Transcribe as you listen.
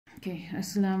Okay,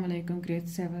 Assalamu alaikum, grade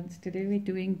 7th. Today we're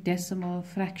doing decimal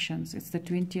fractions. It's the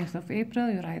 20th of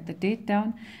April. You write the date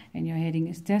down and your heading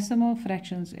is decimal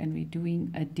fractions, and we're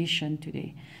doing addition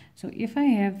today. So if I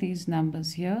have these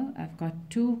numbers here, I've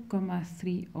got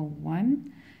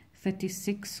 2,301,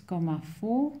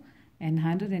 36,4 and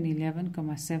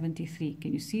 111,73.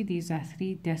 Can you see these are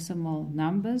three decimal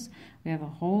numbers? We have a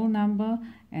whole number,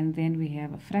 and then we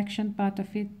have a fraction part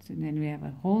of it, and then we have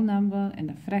a whole number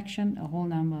and a fraction, a whole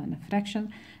number and a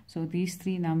fraction. So these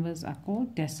three numbers are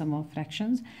called decimal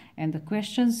fractions, and the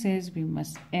question says we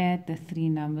must add the three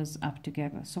numbers up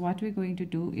together. So what we're going to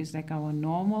do is like our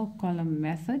normal column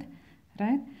method,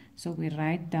 right? So we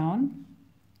write down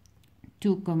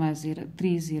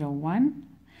 2,301.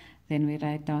 Then we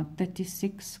write down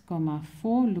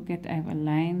 36,4. Look at, I've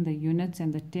aligned the units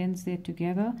and the tens there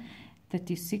together.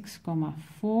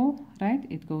 36,4, right?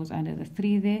 It goes under the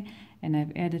 3 there. And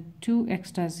I've added 2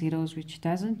 extra zeros, which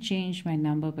doesn't change my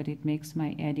number, but it makes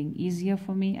my adding easier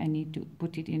for me. I need to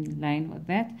put it in line with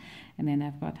that. And then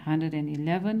I've got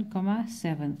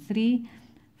 111,73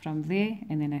 from there.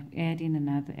 And then I've added in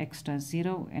another extra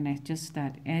 0. And I just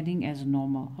start adding as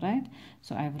normal, right?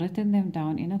 So I've written them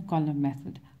down in a column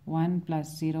method. 1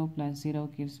 plus 0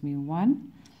 gives me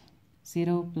 1.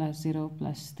 0 plus 0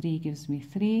 plus 3 gives me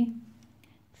 3.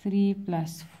 3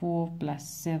 plus 4 plus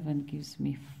 7 gives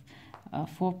me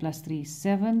 4 plus 3 is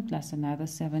 7, plus another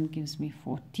 7 gives me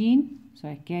 14. So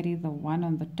I carry the 1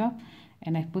 on the top,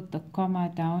 and I put the comma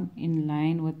down in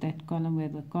line with that column where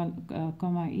the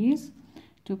comma is.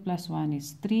 2 plus 1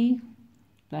 is 3,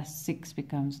 plus 6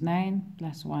 becomes 9,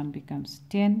 plus 1 becomes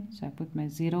 10. So I put my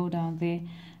 0 down there.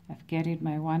 I've carried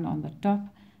my 1 on the top.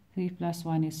 3 plus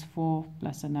 1 is 4,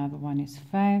 plus another 1 is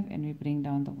 5, and we bring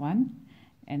down the 1.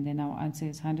 And then our answer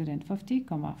is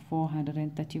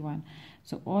 150,431.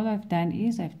 So all I've done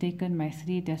is I've taken my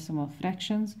three decimal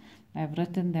fractions, I've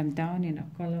written them down in a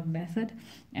column method,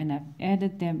 and I've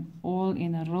added them all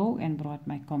in a row and brought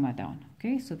my comma down.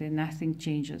 Okay, so then nothing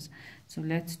changes. So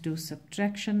let's do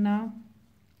subtraction now.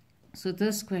 So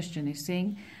this question is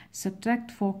saying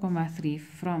subtract 4,3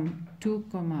 from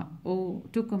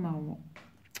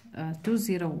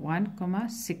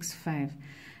 201,65.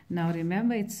 Now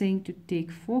remember, it's saying to take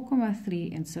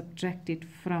 4,3 and subtract it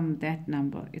from that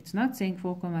number. It's not saying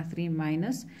 4,3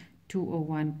 minus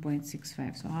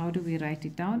 201.65. So how do we write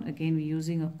it down? Again, we're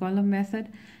using a column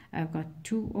method. I've got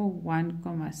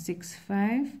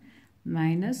 201,65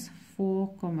 minus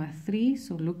 4,3.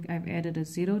 So look, I've added a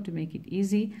 0 to make it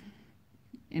easy.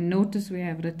 And notice where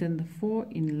I've written the 4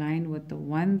 in line with the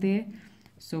 1 there.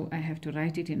 So I have to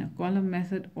write it in a column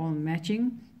method, all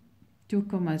matching.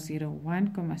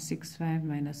 2,01,65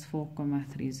 minus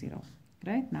 4,30.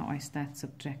 Right? Now I start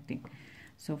subtracting.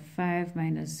 So 5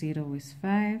 minus 0 is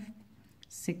 5.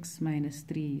 6 minus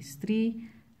 3 is 3.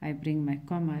 I bring my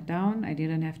comma down. I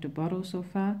didn't have to borrow so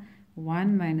far.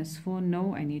 1 minus 4,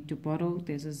 no, I need to borrow.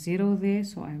 There's a 0 there,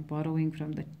 so I'm borrowing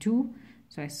from the 2.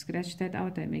 So I scratch that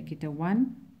out, I make it a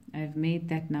 1. I've made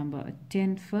that number a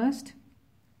 10 first.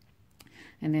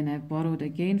 And then I borrowed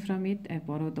again from it. I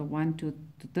borrowed the 1 to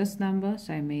this number,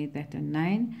 so I made that a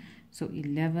 9. So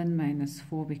 11 minus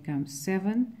 4 becomes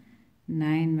 7.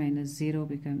 9 minus 0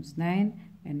 becomes 9.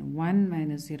 And 1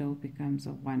 minus 0 becomes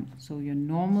a 1. So your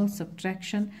normal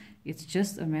subtraction, it's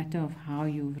just a matter of how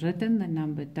you've written the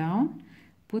number down.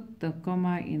 Put the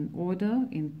comma in order,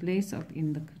 in place of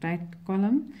in the right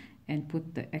column, and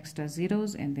put the extra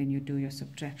zeros, and then you do your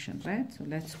subtraction, right? So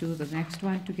let's do the next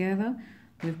one together.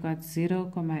 We've got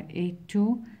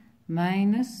 0,82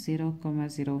 minus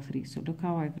 0,03. So look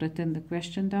how I've written the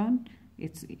question down.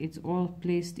 It's all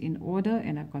placed in order,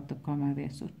 and I've got the comma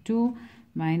there. So 2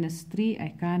 minus 3, I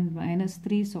can't minus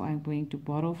 3, so I'm going to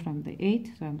borrow from the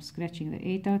 8. So I'm scratching the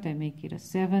 8 out, I make it a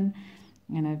 7,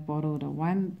 and I've borrowed a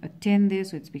 10 there,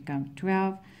 so it's become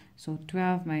 12. So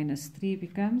 12 minus 3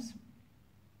 becomes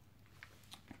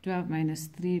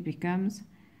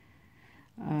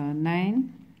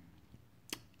 9.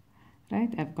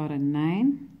 Right, I've got a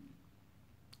 9.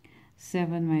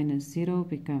 7 minus 0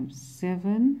 becomes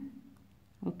 7.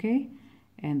 Okay,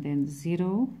 and then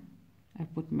 0, I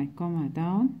put my comma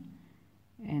down,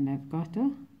 and I've got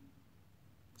a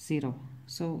 0.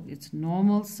 So it's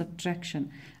normal subtraction.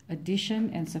 Addition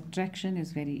and subtraction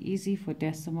is very easy for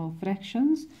decimal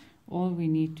fractions. All we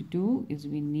need to do is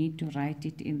we need to write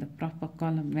it in the proper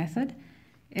column method.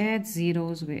 Add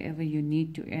zeros wherever you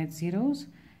need to add zeros,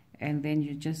 and then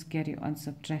you just carry on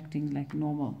subtracting like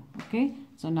normal. Okay,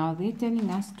 so now they're telling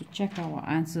us to check our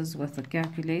answers with a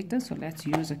calculator. So let's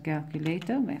use a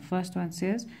calculator. My first one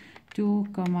says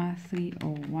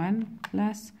 2,301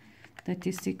 plus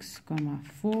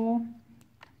 36,4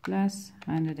 plus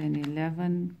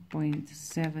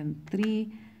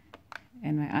 111.73,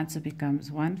 and my answer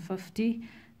becomes 150,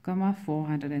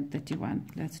 431.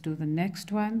 Let's do the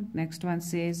next one. Next one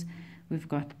says we've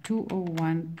got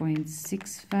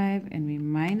 201.65 and we're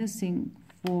minusing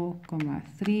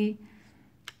 4,3,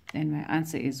 and my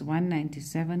answer is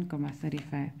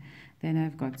 197.35. Then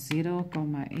I've got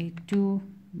 0,82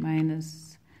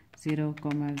 minus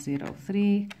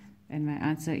 0,03, and my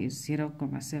answer is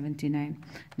 0,79.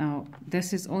 Now,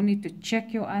 this is only to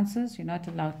check your answers. You're not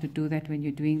allowed to do that when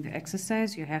you're doing the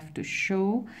exercise. You have to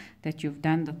show that you've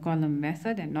done the column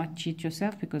method and not cheat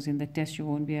yourself, because in the test you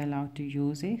won't be allowed to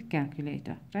use a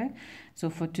calculator, right? So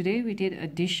for today, we did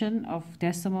addition of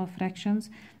decimal fractions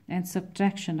and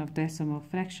subtraction of decimal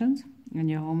fractions. And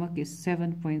your homework is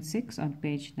 7.6 on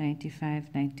page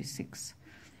 95-96.